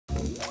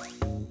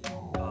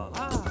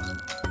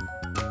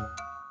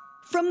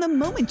From the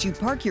moment you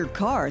park your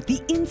car, the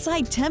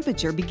inside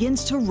temperature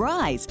begins to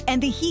rise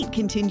and the heat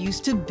continues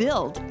to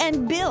build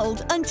and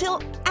build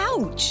until,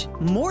 ouch!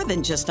 More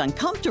than just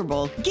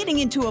uncomfortable, getting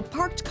into a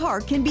parked car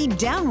can be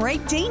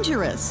downright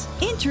dangerous.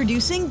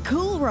 Introducing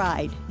Cool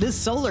Ride, the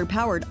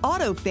solar-powered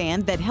auto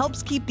fan that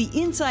helps keep the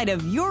inside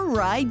of your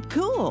ride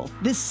cool.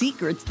 The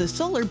secret's the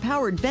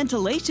solar-powered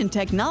ventilation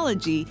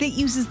technology that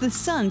uses the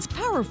sun's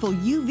powerful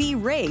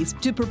UV rays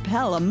to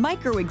propel a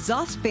micro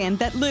exhaust fan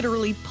that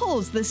literally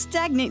pulls the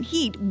stagnant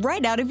heat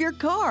right out of your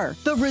car.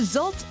 The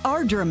results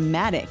are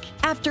dramatic.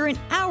 After an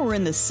hour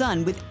in the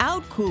sun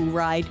without Cool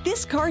Ride,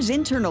 this car's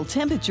internal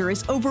temperature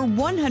is over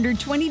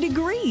 120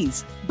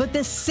 degrees. But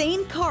the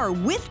same car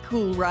with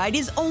Cool Ride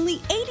is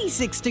only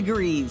 86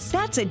 degrees.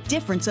 That's a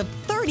difference of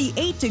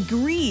 38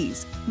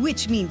 degrees,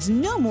 which means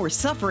no more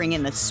suffering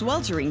in the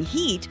sweltering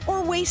heat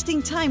or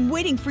wasting time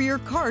waiting for your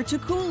car to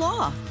cool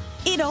off.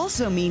 It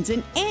also means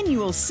an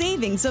annual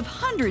savings of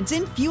hundreds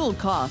in fuel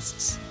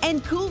costs.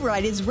 And Cool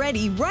Ride is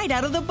ready right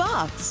out of the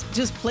box.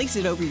 Just place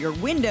it over your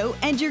window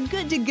and you're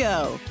good to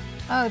go.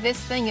 Oh, this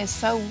thing is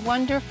so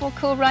wonderful.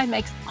 Cool Ride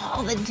makes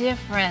all the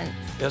difference.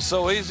 It's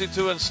so easy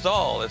to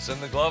install. It's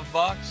in the glove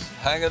box,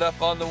 hang it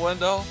up on the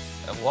window,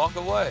 and walk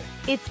away.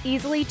 It's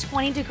easily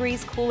 20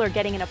 degrees cooler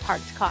getting in a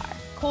parked car.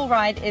 Cool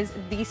Ride is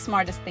the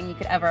smartest thing you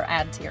could ever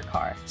add to your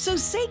car. So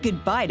say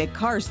goodbye to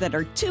cars that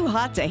are too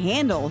hot to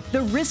handle,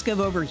 the risk of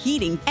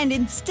overheating, and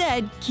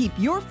instead keep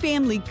your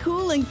family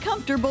cool and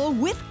comfortable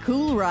with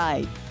Cool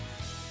Ride.